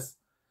tabloid press.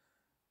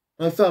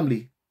 My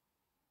family,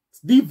 it's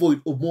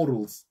devoid of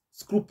morals,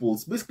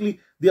 scruples.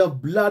 Basically, they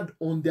have blood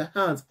on their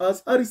hands.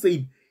 As Harry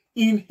said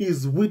in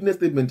his witness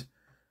statement,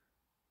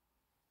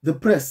 the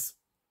press,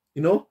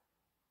 you know,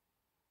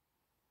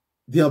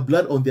 they have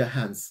blood on their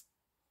hands.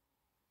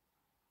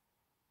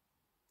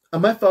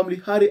 And my family,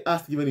 Harry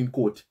asked even in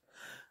court,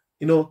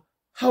 you know,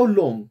 how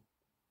long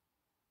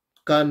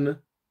can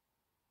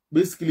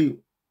basically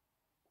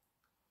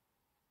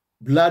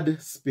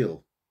blood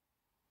spill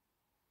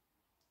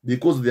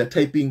because they are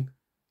typing,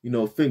 you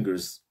know,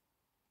 fingers,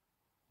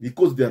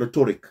 because they are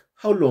rhetoric?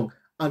 How long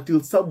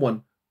until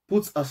someone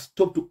puts a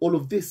stop to all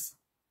of this?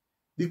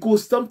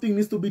 Because something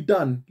needs to be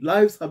done.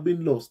 Lives have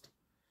been lost.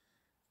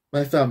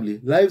 My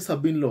family, lives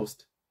have been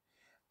lost.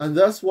 And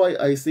that's why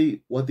I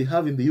say what they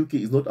have in the UK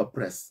is not a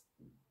press.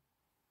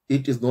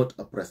 It is not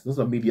a press. It's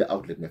not a media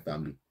outlet, my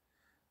family.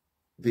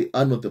 They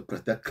are not the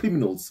press. They are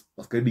criminals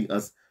masquerading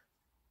as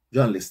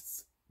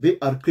journalists. They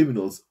are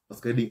criminals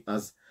masquerading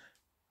as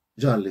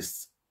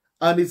journalists.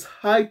 And it's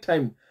high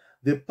time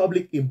the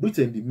public in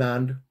Britain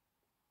demand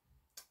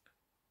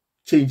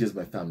changes,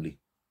 my family.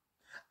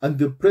 And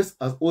the press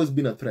has always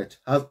been a threat,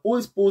 has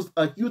always posed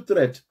a huge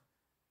threat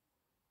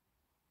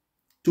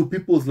to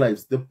people's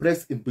lives. The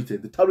press in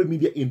Britain, the tabloid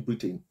media in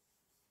Britain,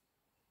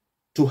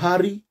 to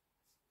Harry,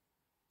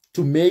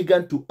 to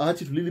Meghan, to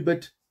Archie, to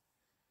Lilibet,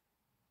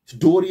 to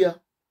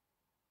Doria,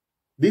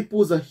 they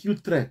pose a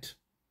huge threat.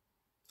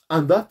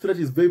 And that threat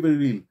is very, very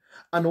real.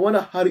 And no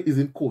wonder Harry is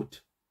in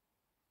court,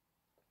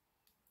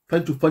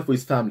 trying to fight for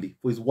his family,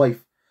 for his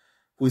wife,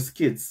 for his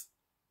kids,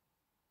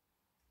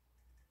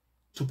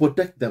 to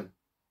protect them,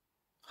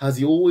 as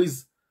he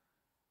always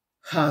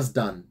has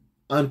done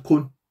and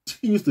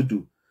continues to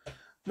do.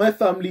 My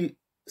family,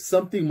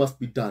 something must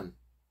be done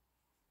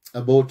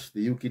about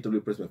the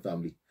UKW press, my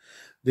family.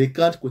 They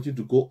can't continue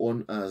to go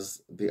on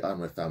as they are,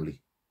 my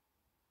family.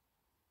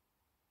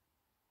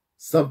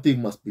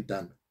 Something must be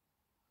done.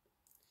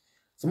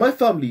 So my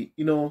family,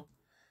 to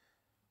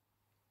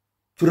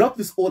wrap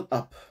this all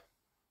up,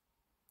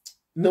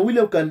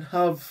 William can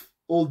have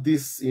all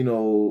this,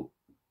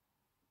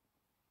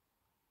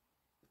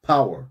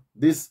 power,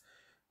 this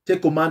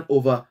take command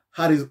over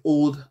Harry's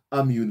old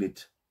army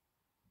unit.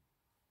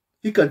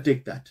 He can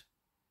take that.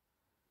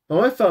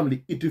 But my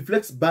family, it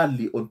reflects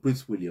badly on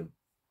Prince William.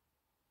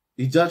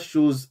 It just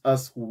shows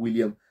us who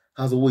William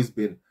has always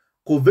been,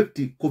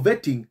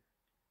 coveting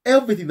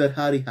everything that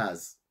Harry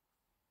has.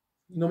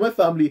 My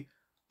family,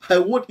 I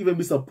won't even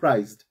be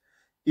surprised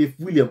if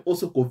William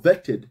also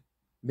coveted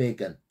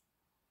Meghan.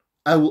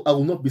 I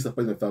will not be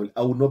surprised, my family.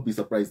 I will not be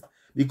surprised,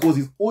 because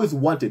he's always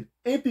wanted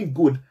anything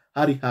good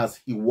Harry has,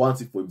 he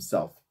wants it for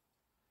himself.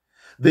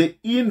 The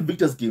Ian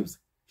Victor's games,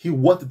 he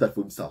wanted that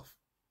for himself.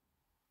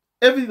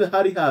 Everything that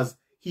Harry has,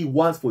 he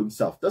wants for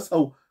himself. That's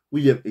how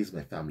William is,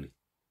 my family.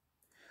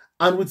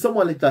 And with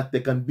someone like that,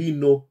 there can be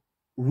no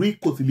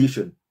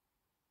reconciliation.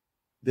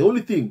 The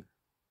only thing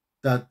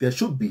that there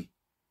should be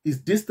is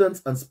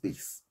distance and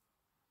space.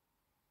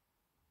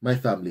 My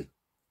family.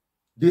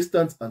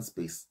 Distance and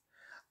space.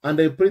 And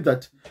I pray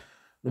that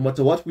no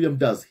matter what William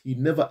does, he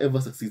never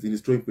ever succeeds in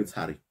destroying Prince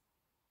Harry.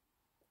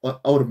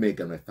 Or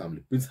Meghan, my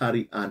family. Prince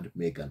Harry and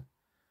Meghan.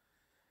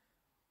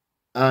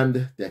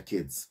 And their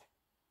kids.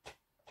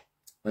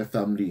 My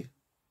family.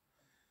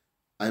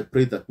 I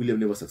pray that William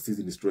never succeeds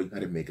in destroying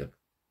Harry and Meghan,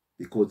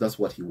 because that's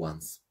what he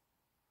wants.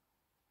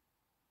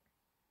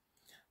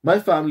 My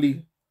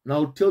family,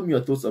 now tell me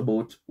your thoughts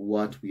about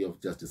what we have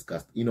just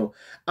discussed.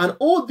 And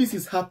all this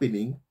is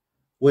happening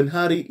when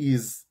Harry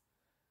is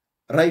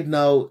right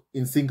now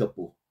in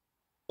Singapore.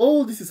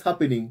 All this is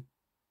happening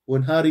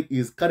when Harry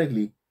is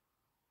currently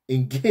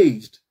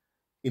engaged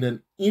in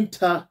an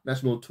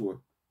international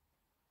tour.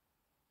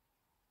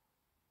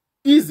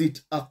 Is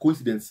it a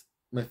coincidence,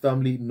 my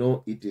family?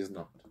 No, it is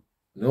not.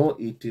 No,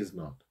 it is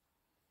not.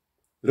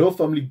 The royal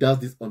family does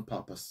this on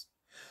purpose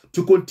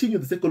to continue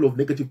the cycle of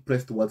negative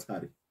press towards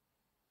Harry.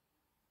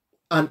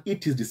 And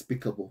it is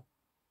despicable.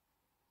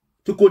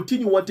 To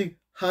continue wanting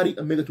Harry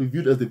and Meghan to be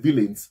viewed as the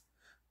villains.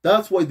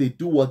 That's why they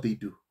do what they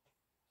do.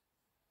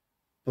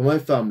 For my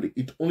family,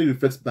 it only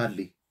reflects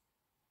badly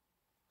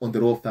on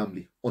the royal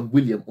family, on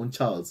William, on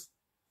Charles,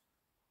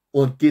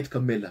 on Kate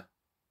Camilla,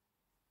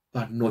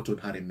 but not on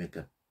Harry and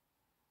Meghan.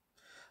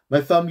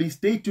 My family,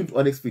 stay tuned to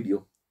our next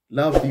video.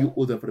 Love you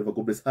all and forever.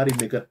 God bless Harry,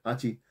 Meghan,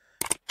 Archie,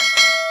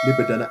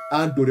 Libedana,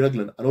 and Dory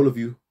Raglan, and all of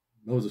you,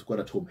 members of the squad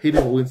at home.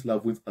 Hayden wins,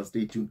 love wins, and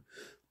stay tuned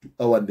to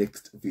our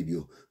next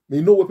video. May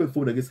no weapon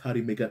formed against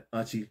Harry, Meghan,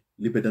 Archie,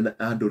 Libedana,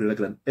 and Dory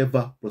Raglan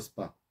ever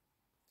prosper.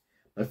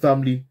 My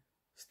family,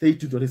 stay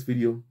tuned to this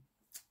video.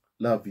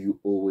 Love you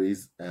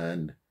always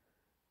and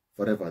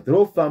forever. The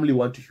whole family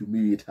want to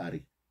humiliate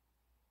Harry.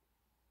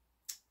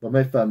 But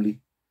my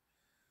family,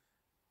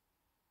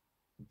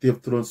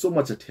 they've thrown so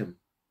much at him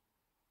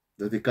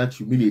that they can't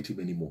humiliate him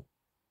anymore.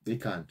 They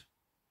can't.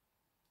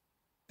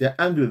 They're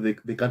angry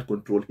they can't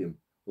control him.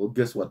 Well,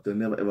 guess what? They'll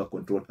never ever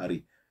control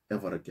Harry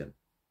ever again.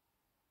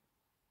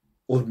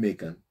 Or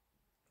Meghan.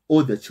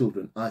 Or their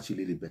children, Archie,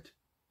 Lilibet.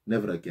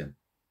 Never again.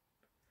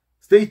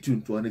 Stay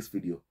tuned to our next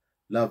video.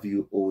 Love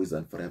you always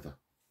and forever.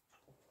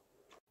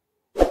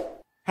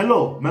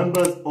 Hello,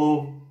 members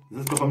of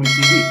Zesco Family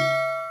TV.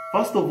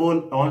 First of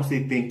all, I want to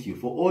say thank you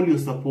for all your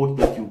support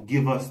that you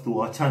give us to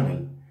our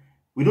channel.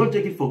 We don't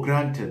take it for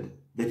granted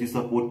that you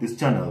support this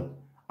channel.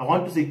 I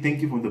want to say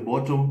thank you from the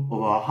bottom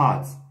of our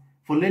hearts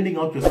for lending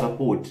out your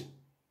support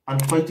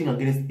and fighting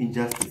against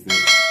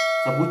injustices,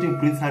 supporting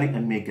Prince Harry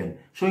and Meghan,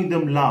 showing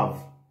them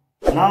love.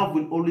 Love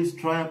will always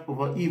triumph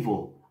over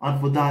evil, and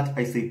for that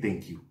I say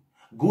thank you.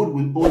 Good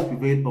will always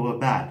prevail over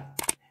bad.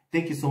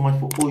 Thank you so much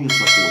for all your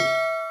support.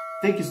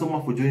 Thank you so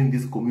much for joining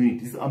this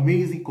community, this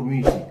amazing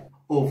community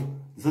of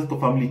Zesco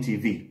Family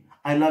TV.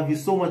 I love you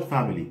so much,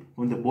 family,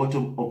 from the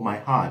bottom of my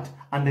heart,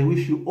 and I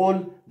wish you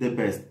all the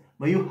best.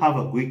 May you have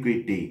a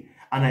great day,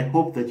 and I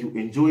hope that you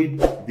enjoyed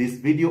this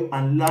video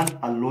and learned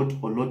a lot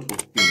of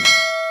things.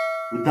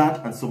 With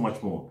that and so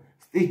much more,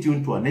 stay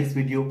tuned to our next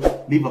video.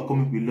 Leave a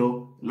comment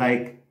below,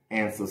 like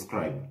and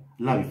subscribe.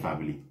 Love you,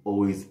 family,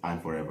 always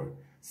and forever.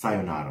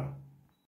 Sayonara.